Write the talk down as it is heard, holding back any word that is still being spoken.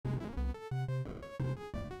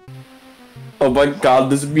Oh my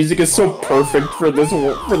god, this music is so perfect for this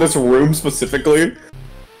room specifically.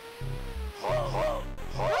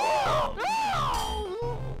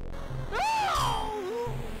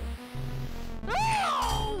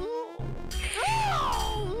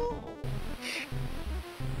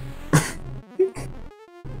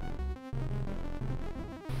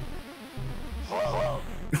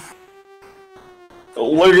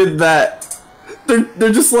 Look at that.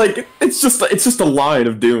 They're just like it's just a line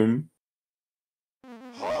of doom.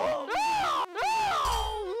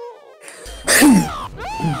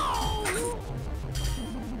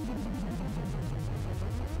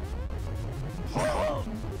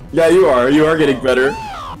 Yeah, you are getting better.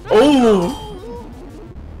 Oh!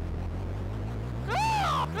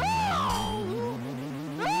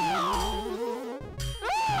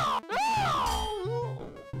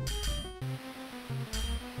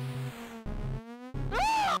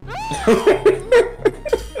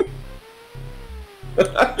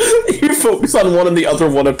 You focus on one and the other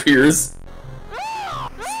one appears.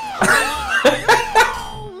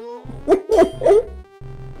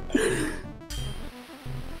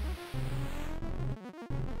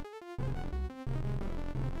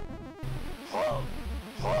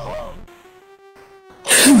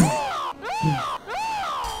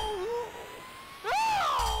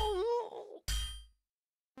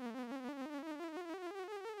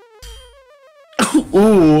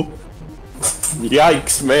 Ooh.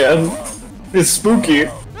 Yikes, man. It's spooky.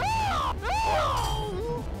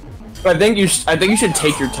 I think you should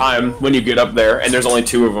take your time when you get up there, and there's only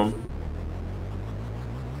 2 of them.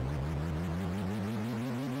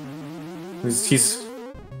 He's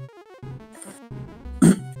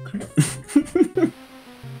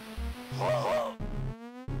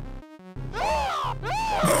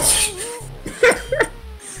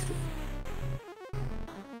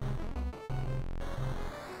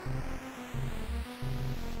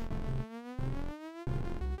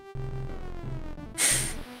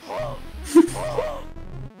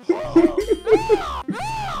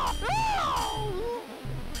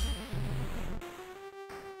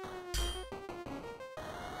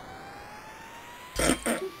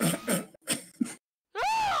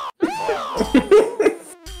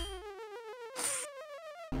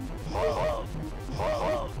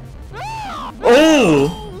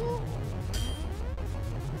oh!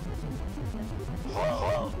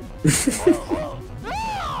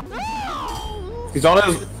 He's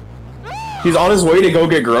on his way to go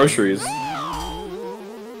get groceries.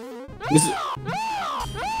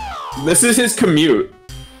 This is his commute.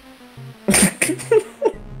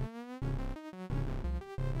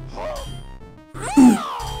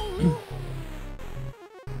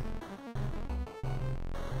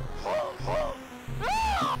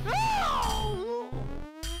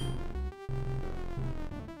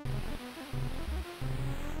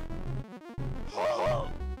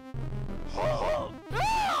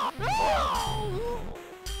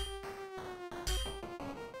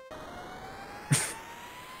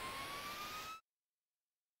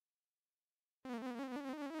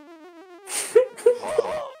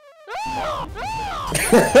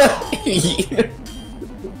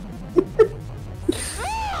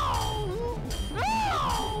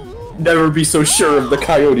 Never be so sure of the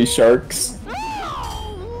coyote sharks.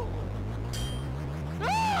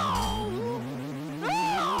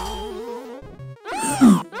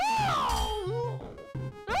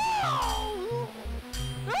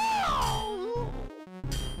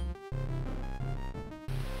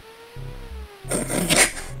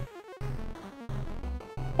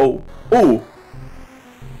 Oh, oh.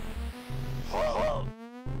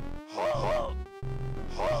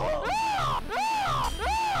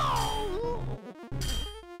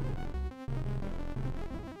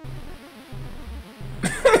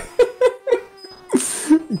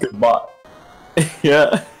 Goodbye.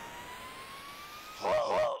 Yeah.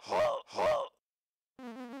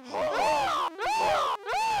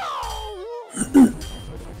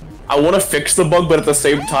 I want to fix the bug, but at the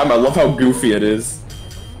same time, I love how goofy it is.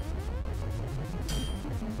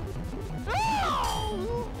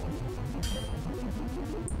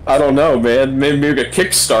 I don't know, man. Maybe make a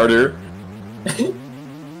Kickstarter.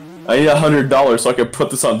 I need $100 so I can put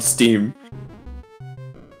this on Steam.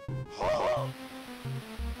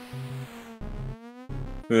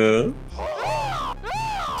 Yeah.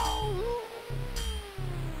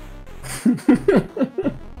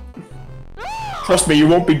 Trust me, you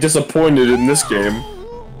won't be disappointed in this game.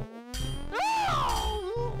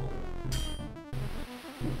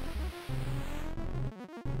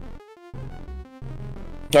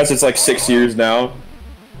 Guys, it's like 6 years now.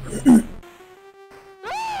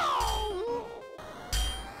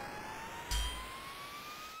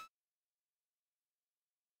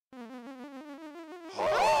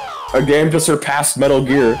 A game to surpass Metal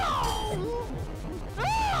Gear.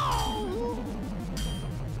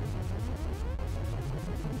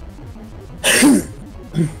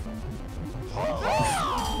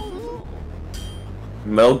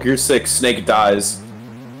 Metal Gear 6, Snake dies.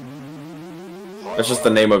 That's just the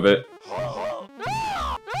name of it.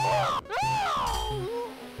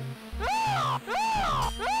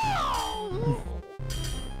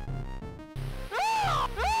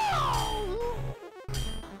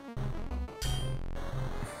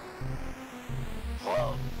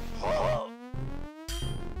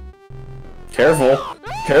 Careful.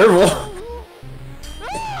 Careful.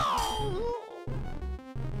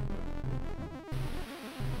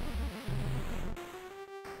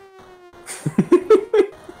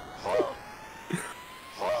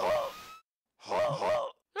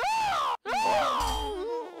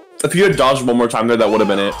 If you had dodged one more time there, that would have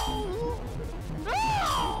been it.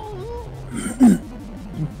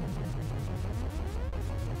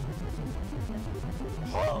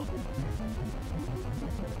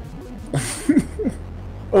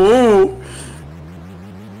 Oh!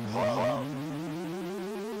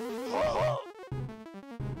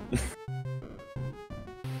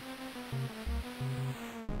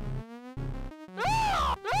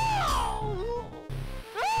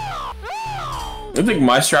 I think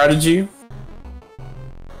my strategy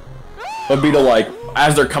would be to, like,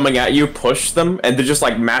 as they're coming at you, push them, and to just,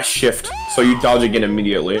 like, mash shift, so you dodge again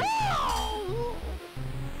immediately.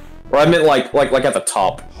 Or I meant, like at the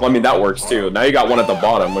top. Well, I mean, that works, too. Now you got one at the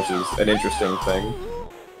bottom, which is an interesting thing.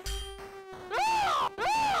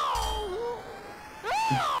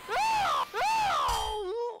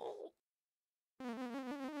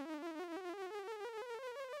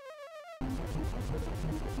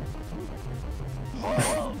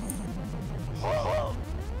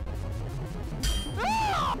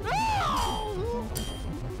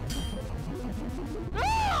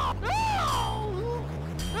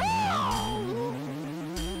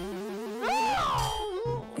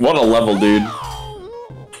 What a level, dude.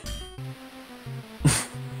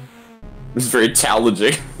 This is very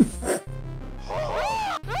challenging.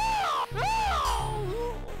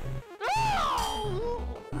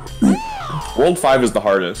 World 5 is the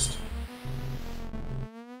hardest.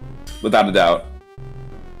 Without a doubt.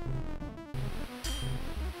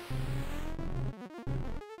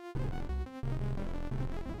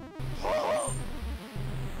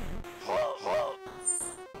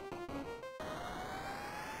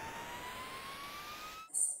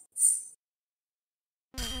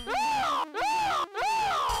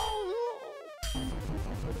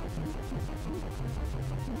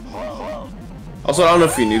 Also, I don't know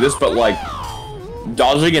if you knew this, but, like,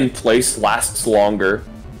 dodging in place lasts longer.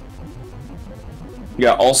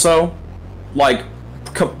 Yeah, also, like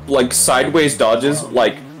sideways dodges,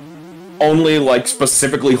 like, only, like,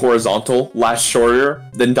 specifically horizontal last shorter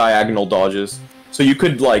than diagonal dodges. So you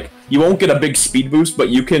could, like, you won't get a big speed boost, but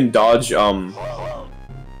you can dodge, like,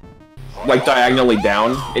 diagonally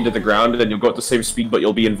down into the ground, and then you'll go at the same speed, but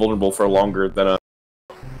you'll be invulnerable for longer than a...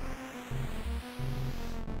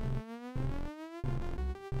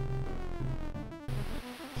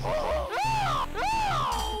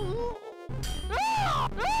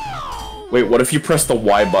 Wait, what if you press the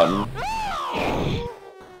Y button?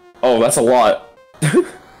 Oh, that's a lot.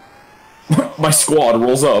 My squad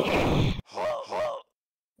rolls up.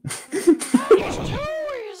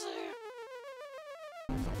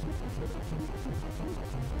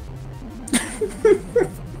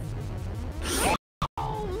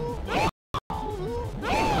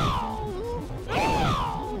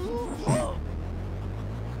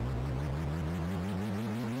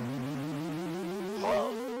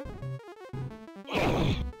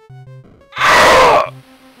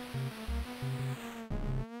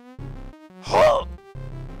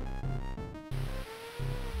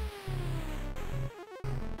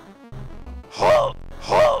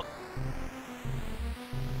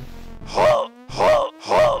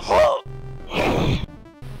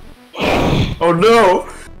 Oh no!